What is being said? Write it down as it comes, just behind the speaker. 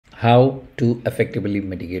How to effectively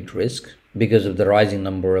mitigate risk because of the rising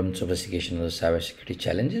number and sophistication of the cybersecurity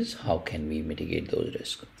challenges. How can we mitigate those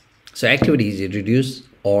risks? So activities reduce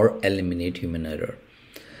or eliminate human error.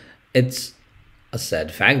 It's a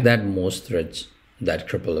sad fact that most threats that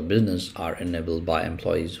cripple a business are enabled by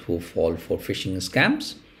employees who fall for phishing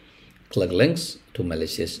scams, click links to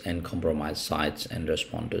malicious and compromised sites, and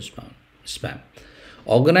respond to spam.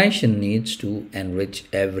 Organization needs to enrich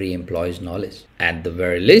every employee's knowledge, at the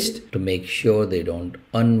very least, to make sure they don't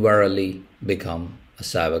unwarily become a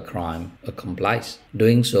cybercrime accomplice.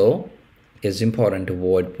 Doing so is important to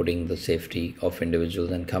avoid putting the safety of individuals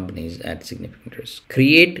and companies at significant risk.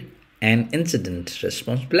 Create an incident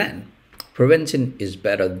response plan. Prevention is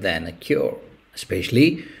better than a cure,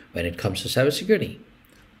 especially when it comes to cybersecurity.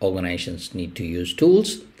 Organizations need to use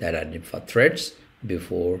tools that identify threats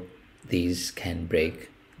before these can break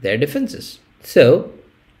their defenses. So,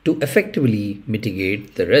 to effectively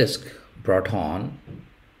mitigate the risk brought on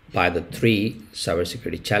by the three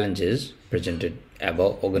cybersecurity challenges presented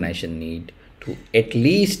above, organizations need to at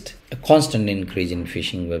least a constant increase in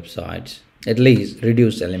phishing websites, at least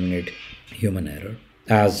reduce, eliminate human error.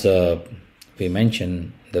 As we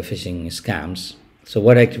mentioned, the phishing scams. So,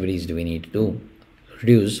 what activities do we need to do?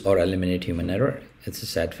 Reduce or eliminate human error. It's a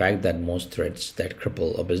sad fact that most threats that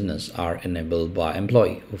cripple a business are enabled by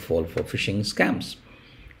employees who fall for phishing scams,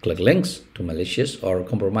 click links to malicious or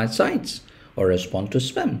compromised sites, or respond to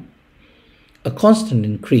spam. A constant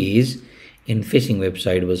increase in phishing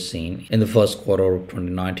website was seen in the first quarter of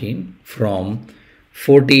 2019 from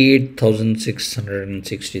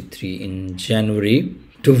 48,663 in January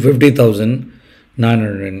to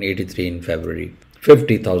 50,983 in February,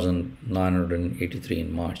 50,983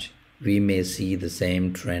 in March. We may see the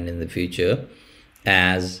same trend in the future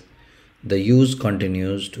as the use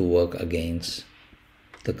continues to work against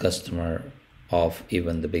the customer of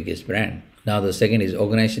even the biggest brand. Now, the second is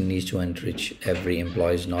organization needs to enrich every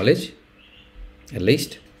employee's knowledge. At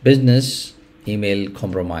least business email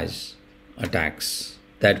compromise attacks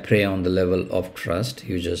that prey on the level of trust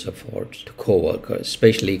users afford to co-workers,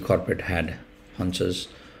 especially corporate head hunters,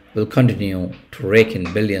 will continue to rake in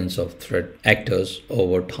billions of threat actors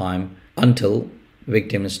over time until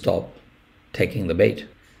victims stop taking the bait.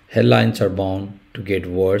 Headlines are bound to get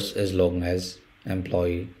worse as long as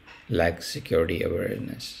employee lacks security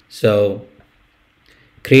awareness. So,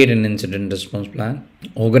 create an incident response plan.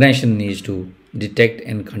 Organization needs to detect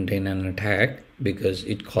and contain an attack because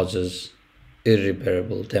it causes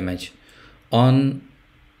irreparable damage. One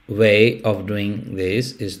way of doing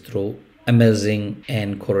this is through amazing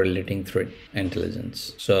and correlating threat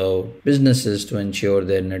intelligence. So businesses to ensure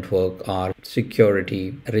their network are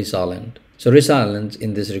security resilient. So resilience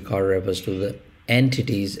in this regard refers to the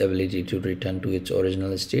entity's ability to return to its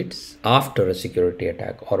original states after a security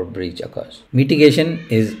attack or a breach occurs. Mitigation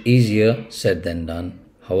is easier said than done.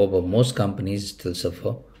 However, most companies still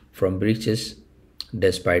suffer from breaches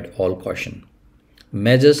despite all caution.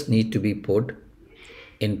 Measures need to be put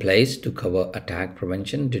in place to cover attack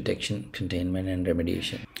prevention, detection, containment, and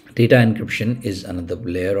remediation. Data encryption is another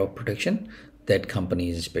layer of protection that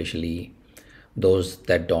companies, especially those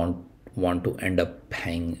that don't want to end up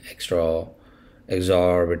paying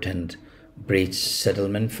exorbitant breach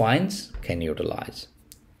settlement fines, can utilize.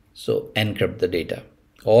 So, encrypt the data.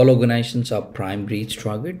 All organizations are prime breach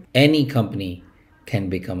target. Any company can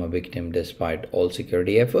become a victim despite all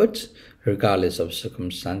security efforts, regardless of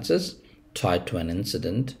circumstances tied to an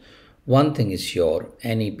incident. One thing is sure,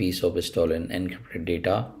 any piece of stolen encrypted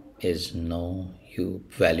data is no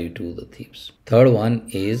value to the thieves. Third one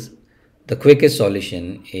is the quickest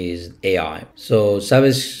solution is AI. So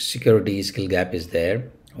cybersecurity skill gap is there.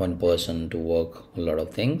 One person to work a lot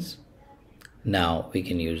of things. Now we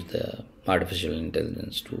can use the artificial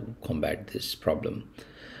intelligence to combat this problem.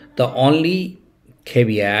 The only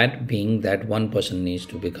caveat being that one person needs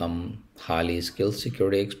to become highly skilled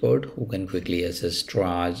security expert who can quickly assess,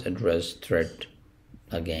 triage, address threat,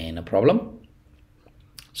 again a problem.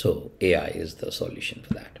 So AI is the solution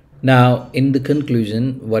for that. Now, in the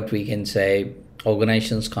conclusion, what we can say,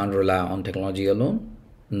 organizations can't rely on technology alone,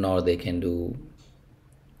 nor they can do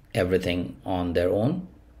everything on their own.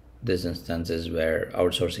 This instance is where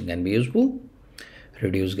outsourcing can be useful.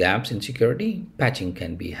 Reduce gaps in security. Patching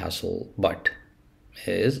can be hassle, but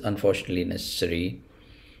is unfortunately necessary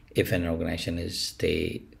if an organization is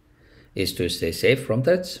to stay safe from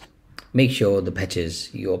threats. Make sure the patches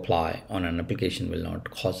you apply on an application will not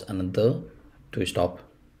cause another to stop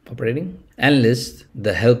operating. Enlist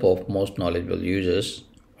the help of most knowledgeable users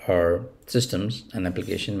or systems and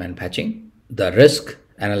application when patching. The risk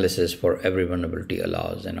Analysis for every vulnerability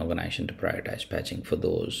allows an organization to prioritize patching for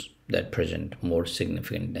those that present more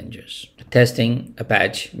significant dangers. Testing a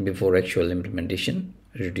patch before actual implementation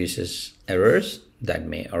reduces errors that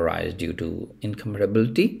may arise due to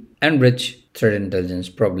incompatibility. And rich threat intelligence,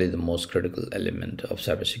 probably the most critical element of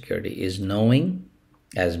cybersecurity, is knowing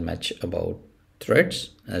as much about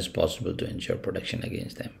threats as possible to ensure protection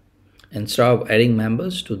against them. Instead of adding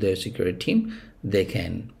members to their security team, they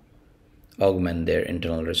can augment their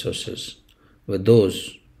internal resources with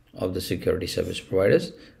those of the security service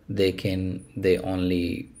providers. They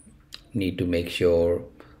only need to make sure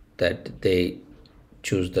that they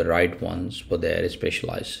choose the right ones for their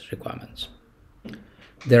specialized requirements.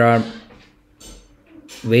 There are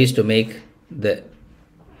ways to make the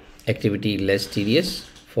activity less tedious.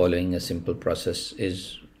 Following a simple process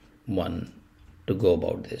is one to go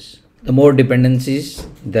about this. The more dependencies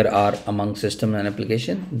there are among system and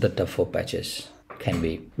application, the tougher patches can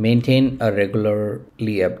be. Maintain a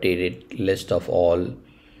regularly updated list of all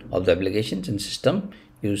of the applications and system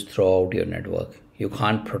used throughout your network. You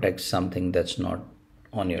can't protect something that's not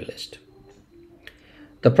on your list.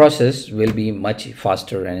 The process will be much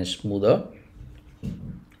faster and smoother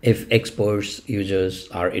if experts users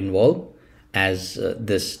are involved, as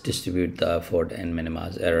this distribute the effort and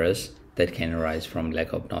minimize errors that can arise from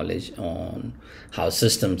lack of knowledge on how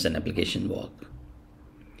systems and application work.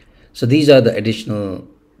 So these are the additional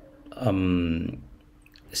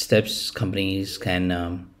steps companies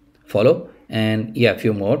can follow, and a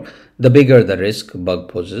few more. The bigger the risk bug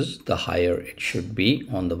poses, the higher it should be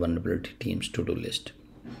on the vulnerability team's to-do list.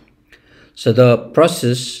 So the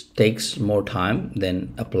process takes more time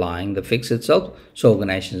than applying the fix itself. So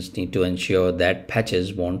organizations need to ensure that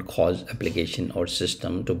patches won't cause application or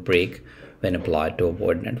system to break when applied to a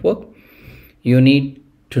void network. You need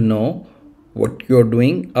to know what you're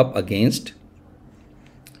doing up against.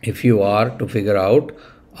 If you are to figure out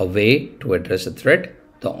a way to address a threat,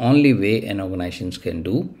 the only way an organization can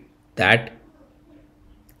do that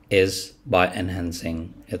is by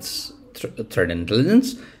enhancing its threat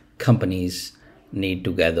intelligence. Companies need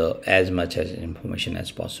to gather as much as information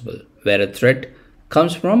as possible: where a threat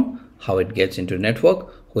comes from, how it gets into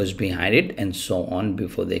network, who is behind it, and so on,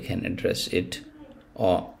 before they can address it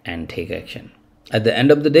and take action. At the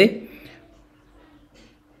end of the day,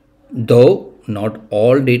 though not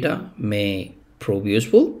all data may prove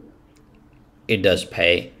useful, it does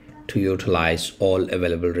pay to utilize all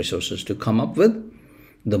available resources to come up with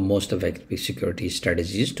the most effective security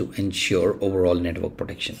strategies to ensure overall network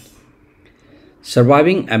protection.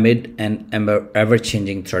 Surviving amid an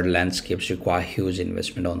ever-changing threat landscapes require huge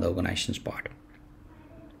investment on the organization's part.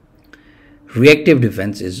 Reactive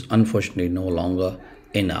defense is unfortunately no longer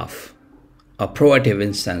enough. A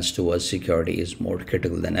proactive stance towards security is more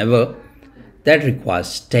critical than ever. That requires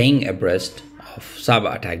staying abreast of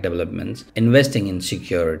cyber attack developments, investing in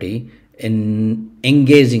security, in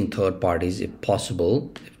engaging third parties if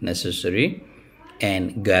possible, if necessary,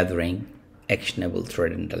 and gathering actionable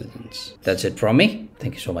threat intelligence. That's it from me.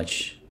 Thank you so much.